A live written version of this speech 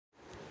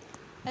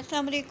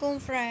अस्सलाम वालेकुम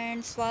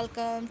friends,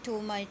 welcome to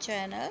my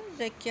channel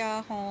Zakia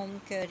home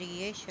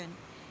creation.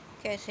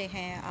 कैसे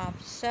हैं आप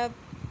सब?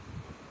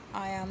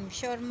 आई एम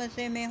श्योर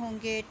मज़े में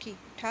होंगे, ठीक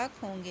ठाक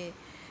होंगे।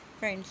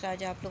 फ्रेंड्स,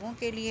 आज आप लोगों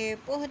के लिए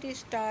बहुत ही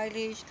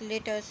स्टाइलिश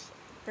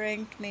लेटेस्ट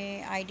प्रिंट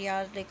में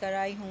आइडियाज़ लेकर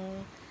आई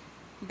हूँ।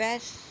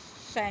 बेस्ट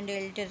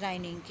सैंडल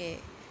डिज़ाइनिंग के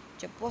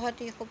जो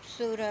बहुत ही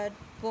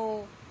खूबसूरत वो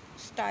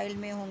स्टाइल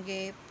में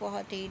होंगे।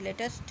 बहुत ही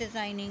लेटेस्ट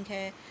डिज़ाइनिंग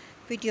है।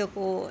 वीडियो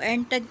को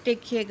एंड तक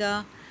देखिएगा।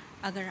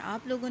 अगर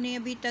आप लोगों ने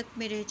अभी तक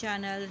मेरे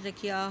चैनल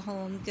ज़किया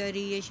होम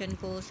क्रिएशन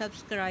को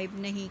सब्सक्राइब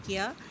नहीं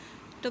किया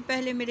तो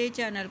पहले मेरे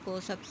चैनल को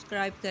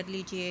सब्सक्राइब कर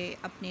लीजिए।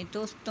 अपने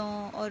दोस्तों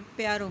और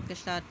प्यारों के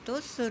साथ तो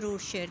ज़रूर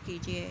शेयर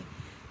कीजिए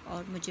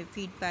और मुझे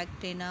फ़ीडबैक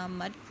देना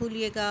मत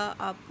भूलिएगा।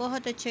 आप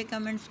बहुत अच्छे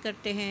कमेंट्स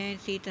करते हैं,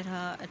 इसी तरह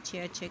अच्छे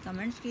अच्छे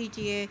कमेंट्स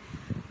कीजिए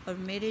और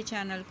मेरे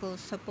चैनल को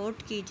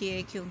सपोर्ट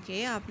कीजिए,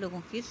 क्योंकि आप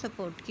लोगों की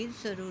सपोर्ट की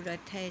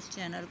ज़रूरत है इस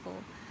चैनल को।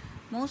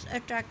 Most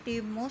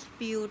attractive, most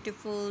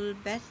beautiful,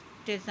 best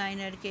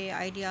designer के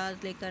आइडियाज़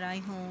लेकर आई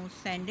हूँ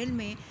सैंडल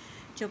में,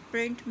 जो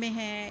प्रिंट में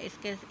है,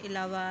 इसके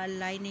अलावा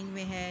लाइनिंग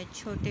में है,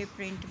 छोटे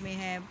प्रिंट में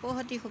है,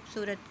 बहुत ही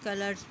खूबसूरत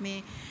कलर्स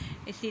में।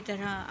 इसी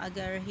तरह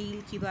अगर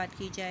हील की बात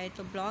की जाए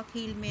तो ब्लॉक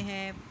हील में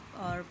है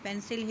और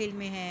पेंसिल हील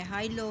में है,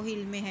 हाई लो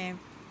हील में है।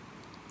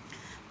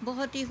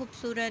 बहुत ही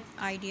खूबसूरत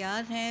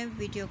आइडियाज़ हैं।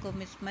 वीडियो को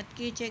मिस मत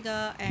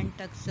कीजिएगा, एंड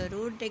तक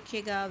ज़रूर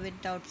देखिएगा,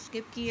 विदाउट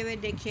स्किप किए हुए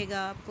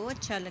देखिएगा, आपको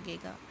अच्छा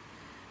लगेगा।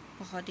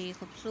 बहुत ही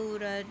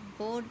खूबसूरत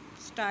बोर्ड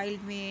स्टाइल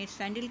में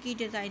सैंडल की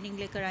डिज़ाइनिंग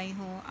लेकर आई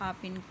हूँ।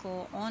 आप इनको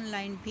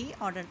ऑनलाइन भी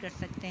ऑर्डर कर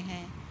सकते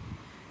हैं।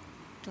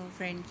 तो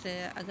फ्रेंड्स,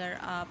 अगर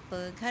आप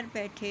घर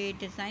बैठे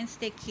डिज़ाइंस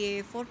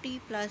देखिए, 40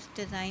 प्लस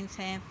डिज़ाइंस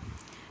हैं।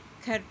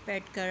 घर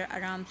बैठकर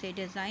आराम से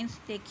डिज़ाइंस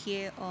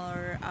देखिए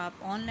और आप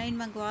ऑनलाइन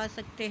मंगवा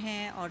सकते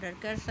हैं, ऑर्डर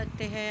कर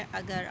सकते हैं।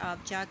 अगर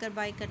आप जाकर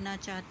बाय करना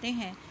चाहते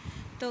हैं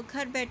तो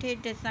घर बैठे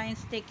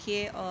डिज़ाइंस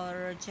देखिए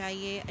और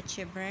जाइए।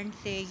 अच्छे ब्रांड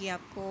से ये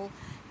आपको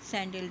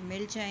सैंडल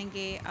मिल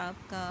जाएंगे।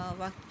 आपका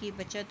वक्त की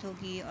बचत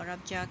होगी और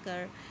आप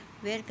जाकर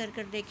वेयर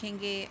कर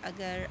देखेंगे।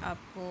 अगर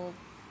आपको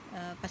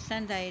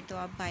पसंद आए तो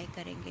आप बाय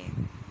करेंगे।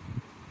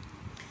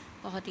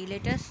 बहुत ही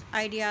लेटेस्ट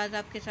आइडियाज़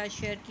आपके साथ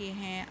शेयर किए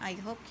हैं। आई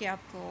होप कि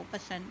आपको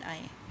पसंद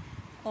आए।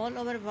 All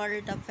over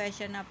world the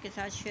fashion आपके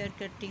साथ शेयर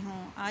करती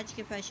हूँ। आज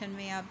के फैशन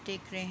में आप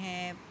देख रहे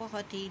हैं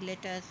बहुत ही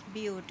latest,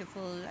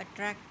 beautiful,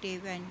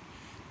 attractive and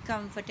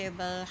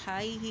comfortable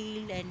high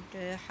heel and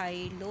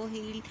high low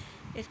heal.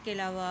 इसके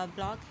अलावा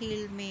ब्लॉक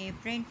हील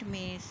में प्रिंट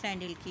में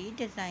सैंडल की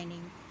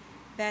designing,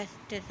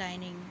 best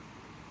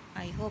designing.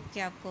 I hope कि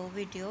आपको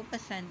वीडियो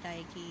पसंद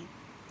आएगी।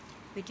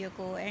 वीडियो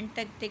को एंड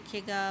तक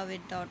देखिएगा,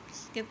 विदाउट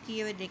स्किप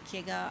किए हुए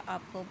देखिएगा।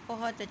 आपको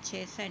बहुत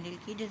अच्छे सैंडल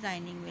की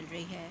डिज़ाइनिंग मिल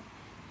रही है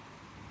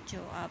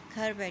जो आप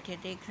घर बैठे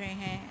देख रहे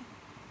हैं।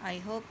 आई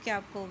होप कि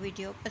आपको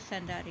वीडियो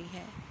पसंद आ रही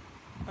है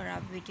और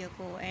आप वीडियो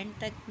को एंड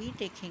तक भी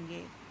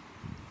देखेंगे।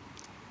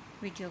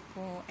 वीडियो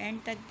को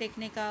एंड तक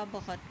देखने का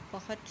बहुत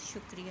बहुत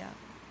शुक्रिया।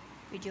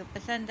 वीडियो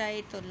पसंद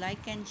आए तो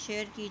लाइक एंड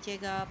शेयर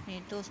कीजिएगा अपने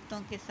दोस्तों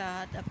के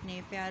साथ,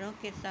 अपने प्यारों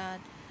के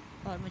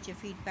साथ, और मुझे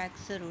फ़ीडबैक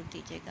ज़रूर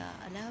दीजिएगा।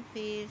 अल्लाह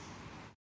हाफिज़।